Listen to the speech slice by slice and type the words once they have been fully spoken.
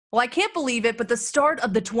Well, I can't believe it, but the start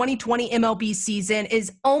of the 2020 MLB season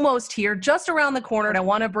is almost here, just around the corner. And I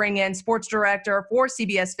want to bring in sports director for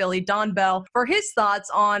CBS Philly, Don Bell, for his thoughts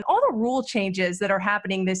on all the rule changes that are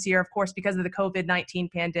happening this year, of course, because of the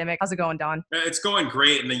COVID-19 pandemic. How's it going, Don? It's going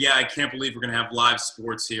great. And yeah, I can't believe we're going to have live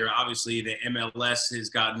sports here. Obviously, the MLS has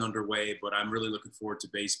gotten underway, but I'm really looking forward to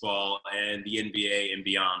baseball and the NBA and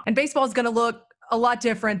beyond. And baseball is going to look a lot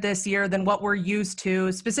different this year than what we're used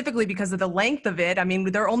to, specifically because of the length of it. I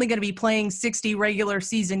mean, they're only going to be playing 60 regular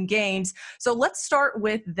season games. So let's start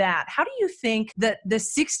with that. How do you think that the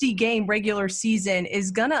 60-game regular season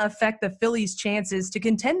is going to affect the Phillies' chances to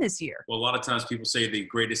contend this year? Well, a lot of times people say the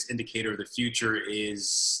greatest indicator of the future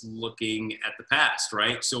is looking at the past,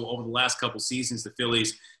 right? So over the last couple seasons, the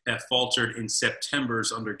Phillies have faltered in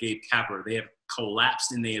Septembers under Gabe Kapler. They have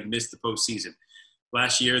collapsed and they have missed the postseason.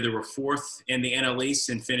 Last year, they were fourth in the NL East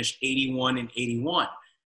and finished 81-81.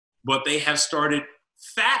 But they have started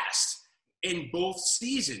fast in both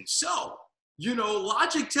seasons. So,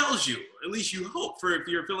 logic tells you, at least you hope for if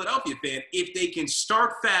you're a Philadelphia fan, if they can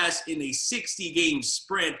start fast in a 60-game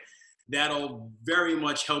sprint, that'll very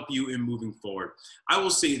much help you in moving forward. I will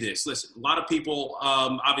say this. Listen, a lot of people,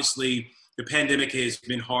 obviously, the pandemic has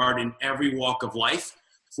been hard in every walk of life.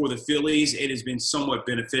 For the Phillies, it has been somewhat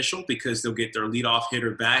beneficial because they'll get their leadoff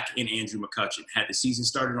hitter back in Andrew McCutchen. Had the season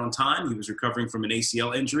started on time, he was recovering from an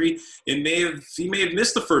ACL injury. He may have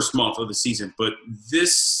missed the first month of the season, but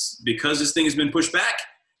because this thing has been pushed back,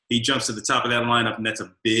 he jumps to the top of that lineup, and that's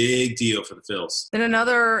a big deal for the Phils. And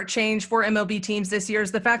another change for MLB teams this year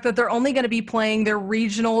is the fact that they're only going to be playing their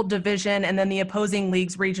regional division and then the opposing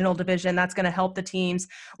league's regional division. That's going to help the teams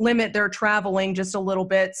limit their traveling just a little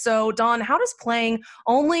bit. So, Don, how does playing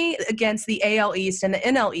only against the AL East and the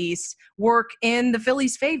NL East work in the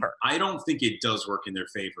Phillies' favor? I don't think it does work in their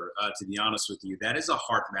favor, to be honest with you. That is a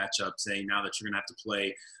hard matchup, saying now that you're going to have to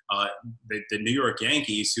play the New York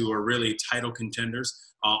Yankees, who are really title contenders.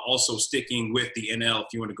 Also sticking with the NL, if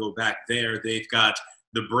you want to go back there, they've got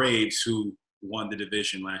the Braves, who won the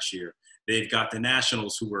division last year. They've got the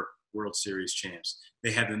Nationals, who were World Series champs.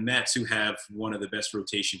 They have the Mets, who have one of the best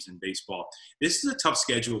rotations in baseball. This is a tough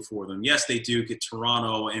schedule for them. Yes, they do get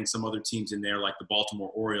Toronto and some other teams in there like the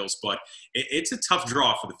Baltimore Orioles, but it's a tough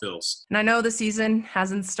draw for the Phils. And I know the season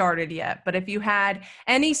hasn't started yet, but if you had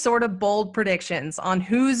any sort of bold predictions on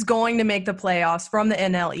who's going to make the playoffs from the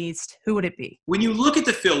NL East, who would it be? When you look at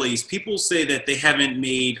the Phillies, people say that they haven't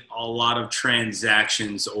made a lot of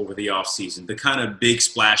transactions over the offseason, the kind of big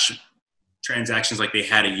splash transactions like they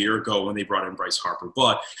had a year ago when they brought in Bryce Harper.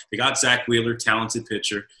 But they got Zach Wheeler, talented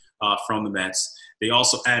pitcher from the Mets. They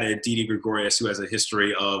also added Didi Gregorius, who has a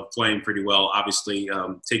history of playing pretty well, obviously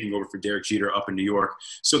taking over for Derek Jeter up in New York.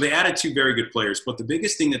 So they added two very good players. But the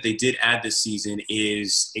biggest thing that they did add this season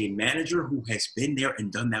is a manager who has been there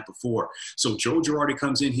and done that before. So Joe Girardi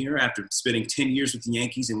comes in here after spending 10 years with the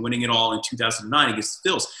Yankees and winning it all in 2009 against the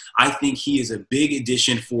Phils. I think he is a big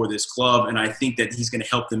addition for this club, and I think that he's going to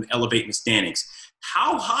help them elevate in the standings.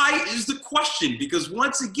 How high is the question? Because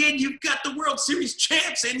once again, you've got the World Series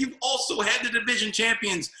champs and you've also had the division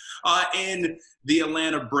champions in the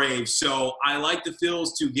Atlanta Braves. So I like the Phils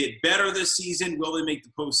to get better this season. Will they make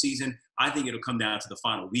the postseason? I think it'll come down to the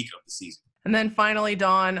final week of the season. And then finally,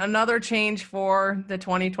 Don, another change for the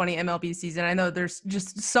 2020 MLB season. I know there's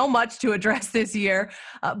just so much to address this year,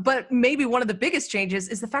 but maybe one of the biggest changes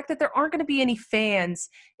is the fact that there aren't going to be any fans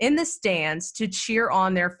in the stands to cheer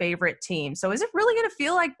on their favorite team. So is it really going to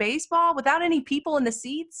feel like baseball without any people in the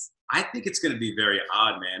seats? I think it's going to be very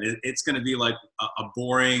odd, man. It's going to be like a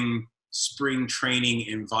boring spring training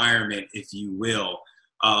environment, if you will.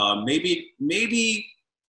 Maybe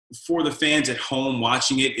for the fans at home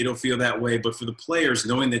watching it, it'll feel that way. But for the players,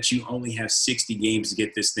 knowing that you only have 60 games to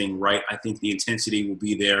get this thing right, I think the intensity will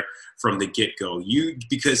be there from the get-go.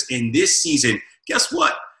 Because in this season, guess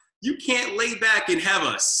what? You can't lay back and have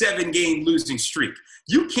a 7-game losing streak.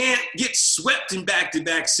 You can't get swept in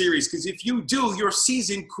back-to-back series, because if you do, your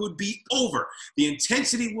season could be over. The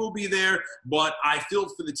intensity will be there, but I feel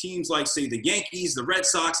for the teams like, say, the Yankees, the Red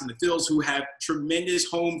Sox, and the Phils, who have tremendous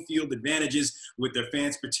home field advantages with their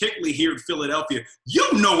fans, particularly here in Philadelphia. You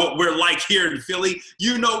know what we're like here in Philly.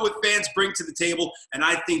 You know what fans bring to the table, and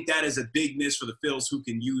I think that is a big miss for the Phils, who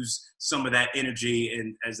can use some of that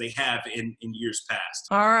energy as they have in years past.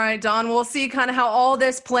 All right, Don, we'll see kind of how all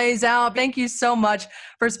this plays out. Thank you so much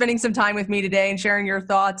for spending some time with me today and sharing your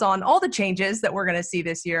thoughts on all the changes that we're going to see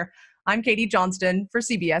this year. I'm Katie Johnston for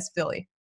CBS Philly.